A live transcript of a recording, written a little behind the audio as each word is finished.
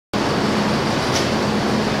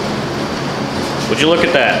Would you look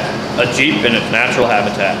at that? A Jeep in its natural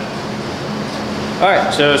habitat.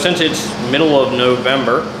 Alright, so since it's middle of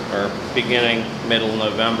November, or beginning middle of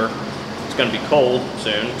November, it's going to be cold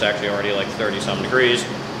soon. It's actually already like 30-some degrees.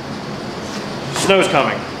 Snow's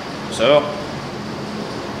coming. So,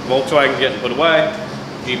 Volkswagen's getting put away.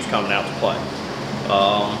 Jeep's coming out to play.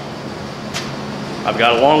 I've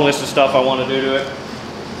got a long list of stuff I want to do to it,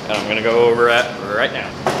 and I'm going to go over it right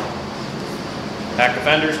now. Pack the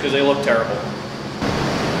fenders because they look terrible.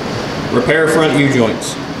 Repair front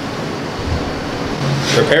U-joints.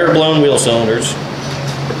 Repair blown wheel cylinders.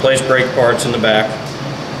 Replace brake parts in the back.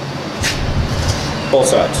 Both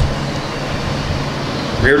sides.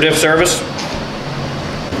 Rear diff service.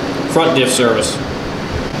 Front diff service.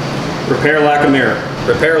 Repair lack of mirror.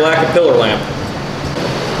 Repair lack of pillar lamp.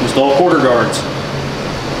 Install quarter guards.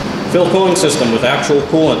 Fill cooling system with actual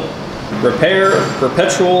coolant. Repair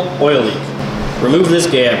perpetual oil leak. Remove this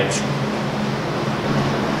garbage.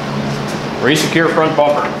 Resecure front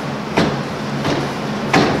bumper.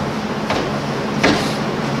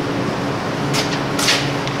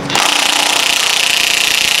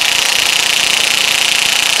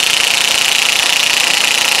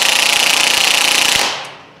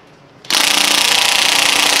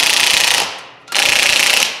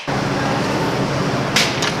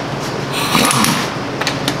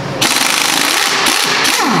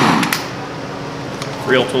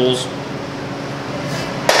 Real tools.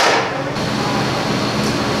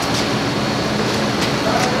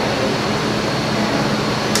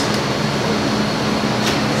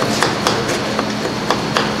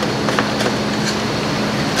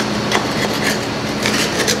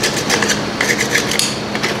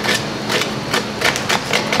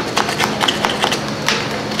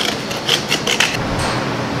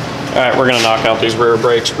 Alright, we're gonna knock out these rear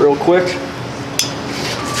brakes real quick.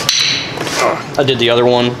 I did the other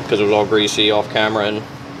one because it was all greasy off camera, and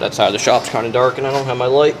that side of the shop's kind of dark and I don't have my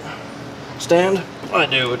light stand. I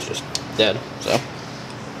do, it's just dead, so.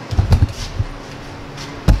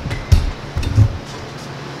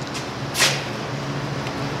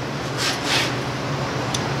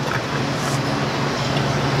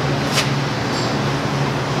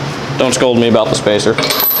 Don't scold me about the spacer.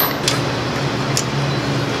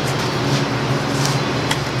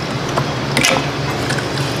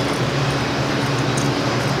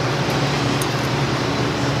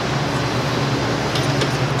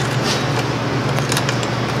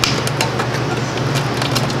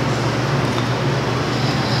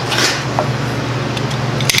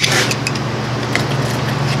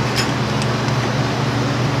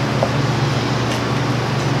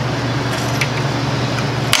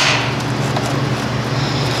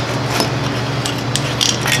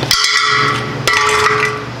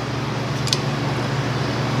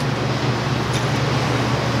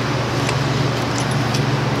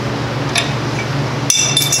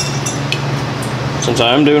 Since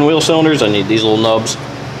I'm doing wheel cylinders, I need these little nubs.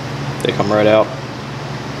 They come right out.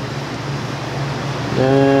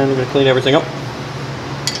 And I'm going to clean everything up.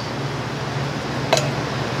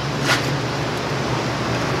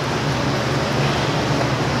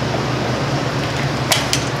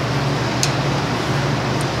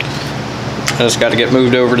 I just got to get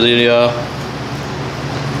moved over to the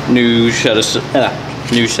new set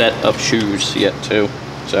of shoes yet too.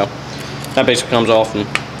 So that basically comes off, and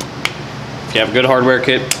if you have a good hardware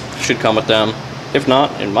kit, it should come with them. If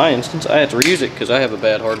not, in my instance, I have to reuse it because I have a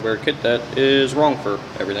bad hardware kit that is wrong for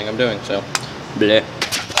everything I'm doing. So, bleh.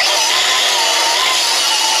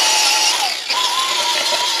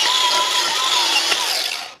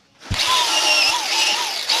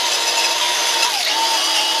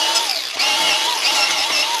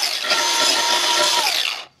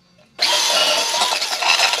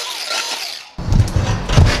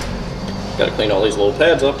 Gotta clean all these little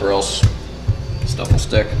pads up or else stuff will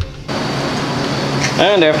stick.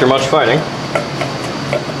 And after much fighting,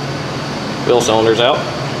 wheel cylinders out,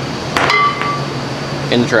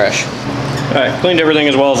 in the trash. Alright, cleaned everything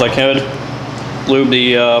as well as I could. Lubed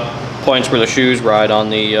the points where the shoes ride on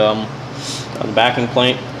the backing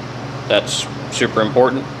plate. That's super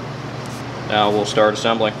important. Now we'll start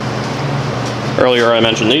assembling. Earlier I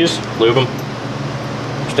mentioned these, lube them,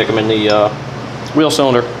 stick them in the wheel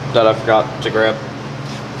cylinder that I forgot to grab.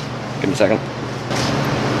 Give me a second.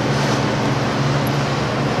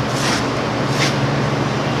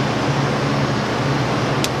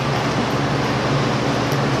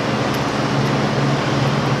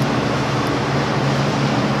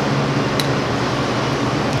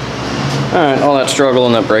 Alright, all that struggle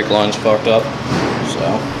and that brake line's fucked up. So,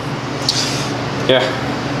 yeah.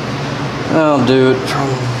 I'll do it from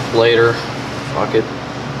later. Fuck it.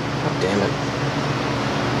 God damn it.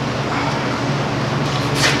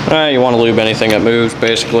 You want to lube anything that moves,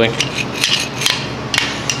 basically.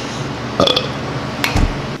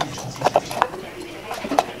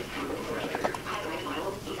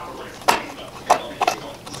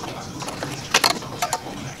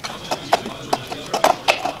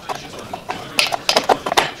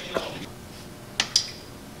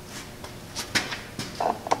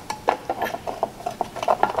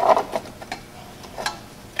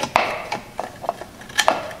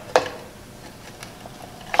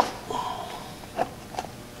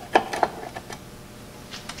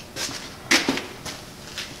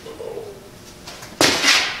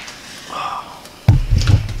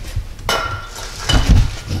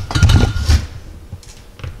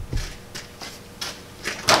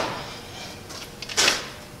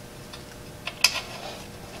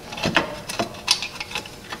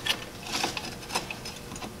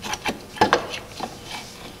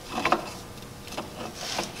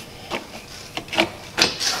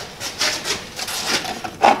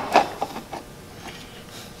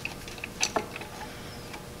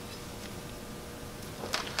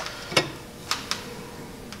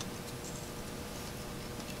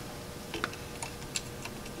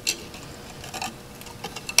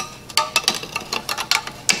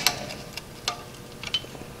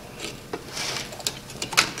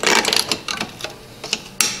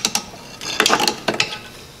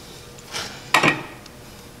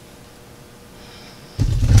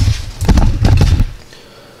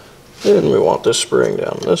 Then we want this spring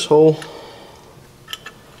down this hole.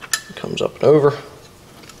 It comes up and over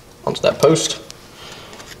onto that post.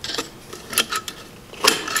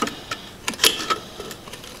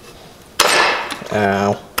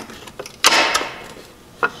 Ow.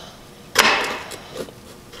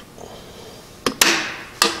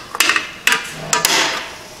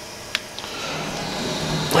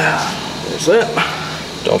 There's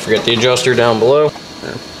that. Don't forget the adjuster down below.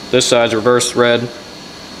 This side's reverse thread.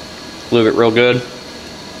 Lube it real good.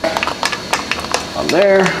 On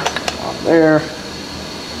there, on there.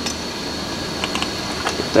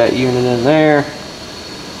 Get that unit in there.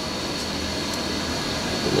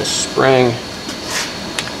 And this spring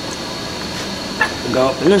will go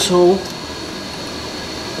up in this hole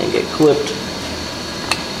and get clipped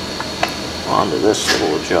onto this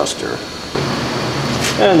little adjuster.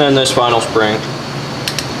 And then this final spring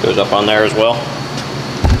goes up on there as well.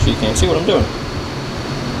 So you can't see what I'm doing.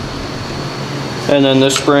 And then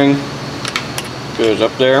this spring goes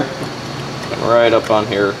up there and right up on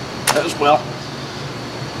here as well.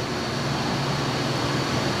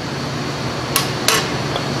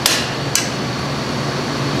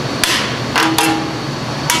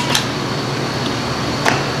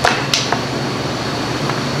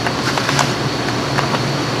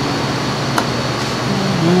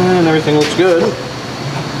 And everything looks good.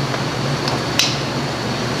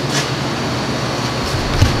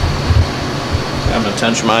 I'm going to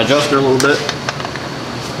tension my adjuster a little bit.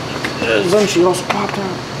 Then she also popped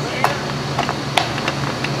out.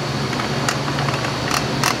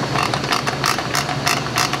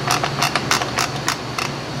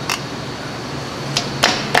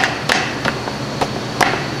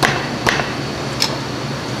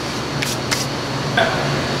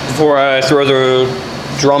 Before I throw the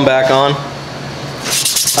drum back on,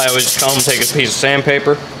 I always come take a piece of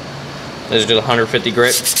sandpaper. This is just 150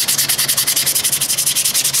 grit.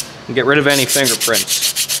 And get rid of any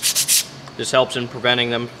fingerprints. This helps in preventing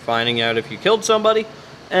them finding out if you killed somebody,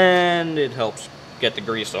 and it helps get the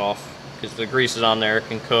grease off, because the grease is on there, it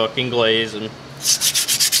can cook and glaze, and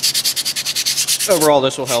overall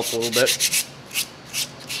this will help a little bit.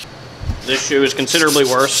 This shoe is considerably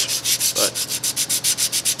worse, but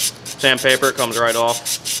sandpaper comes right off.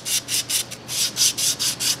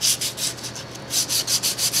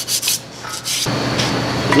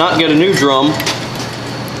 Did not get a new drum.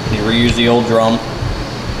 You reuse the old drum,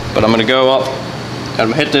 but I'm going to go up and I'm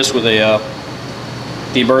going to hit this with a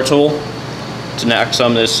deburr tool to knock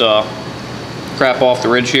some of this crap off the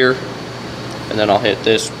ridge here, and then I'll hit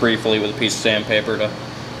this briefly with a piece of sandpaper to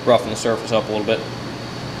roughen the surface up a little bit.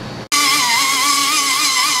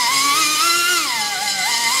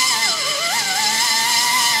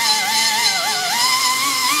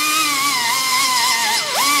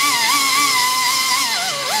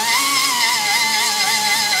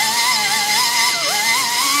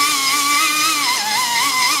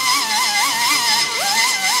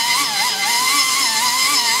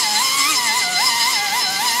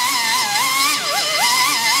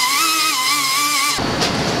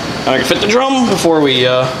 I can fit the drum before we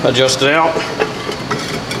adjust it out.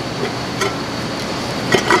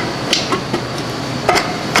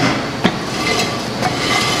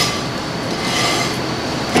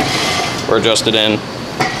 or adjust it in.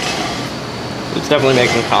 It's definitely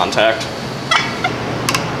making contact.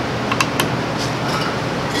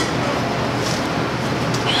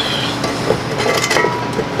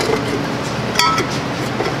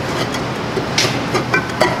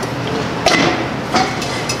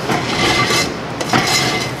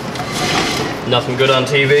 Nothing good on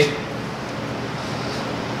TV?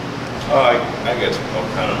 I get all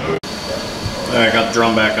kind of moves. I got the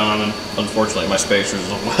drum back on, and unfortunately my spacers as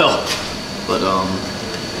well. But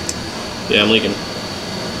yeah, I'm leaking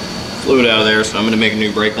fluid out of there, so I'm going to make a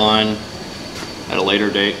new brake line at a later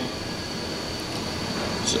date.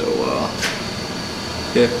 So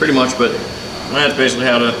yeah, pretty much. But that's basically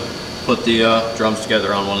how to put the drums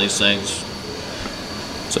together on one of these things.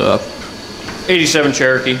 It's a 87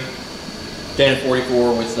 Cherokee, Dan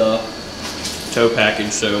 44 with tow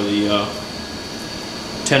package, so the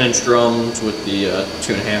 10-inch drums with the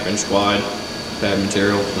 2.5-inch wide pad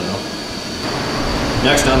material. So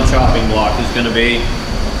next on the chopping block is going to be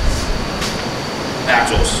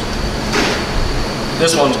axles.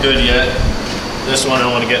 This one's good yet. This one I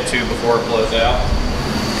want to get to before it blows out.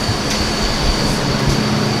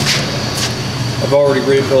 I've already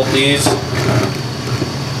rebuilt these.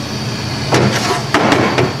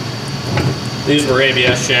 These were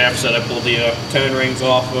ABS shafts that I pulled the tone rings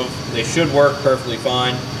off of. They should work perfectly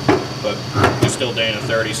fine, but they're still Dana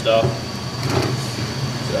 30 stuff.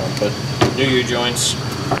 So, but new U-joints.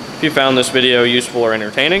 If you found this video useful or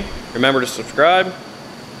entertaining, remember to subscribe,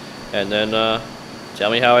 and then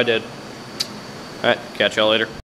tell me how I did. Alright, catch y'all later.